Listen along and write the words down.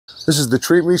This is the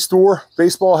Treat Me Store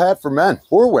baseball hat for men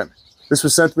or women. This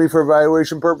was sent to me for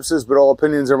evaluation purposes, but all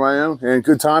opinions are my own, and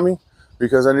good timing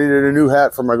because I needed a new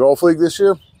hat for my golf league this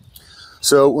year.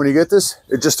 So when you get this,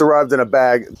 it just arrived in a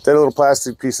bag. They had a little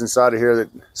plastic piece inside of here that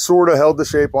sort of held the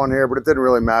shape on here, but it didn't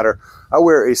really matter. I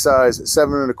wear a size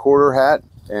 7 1/4 hat,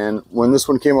 and when this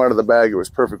one came out of the bag, it was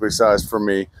perfectly sized for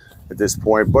me at this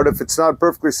point. But if it's not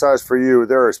perfectly sized for you,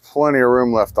 there is plenty of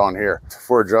room left on here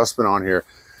for adjustment on here.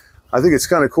 I think it's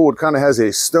kind of cool. It kind of has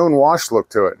a stone wash look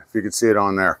to it, if you can see it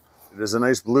on there. It is a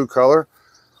nice blue color.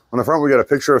 On the front, we got a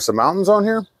picture of some mountains on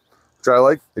here, which I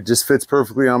like. It just fits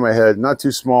perfectly on my head. Not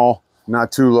too small,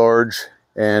 not too large.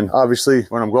 And obviously,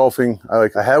 when I'm golfing, I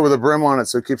like a hat with a brim on it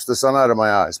so it keeps the sun out of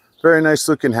my eyes. Very nice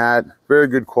looking hat, very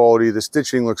good quality. The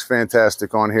stitching looks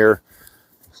fantastic on here.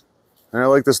 And I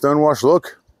like the stone wash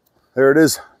look. There it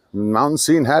is, mountain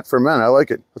scene hat for men. I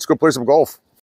like it. Let's go play some golf.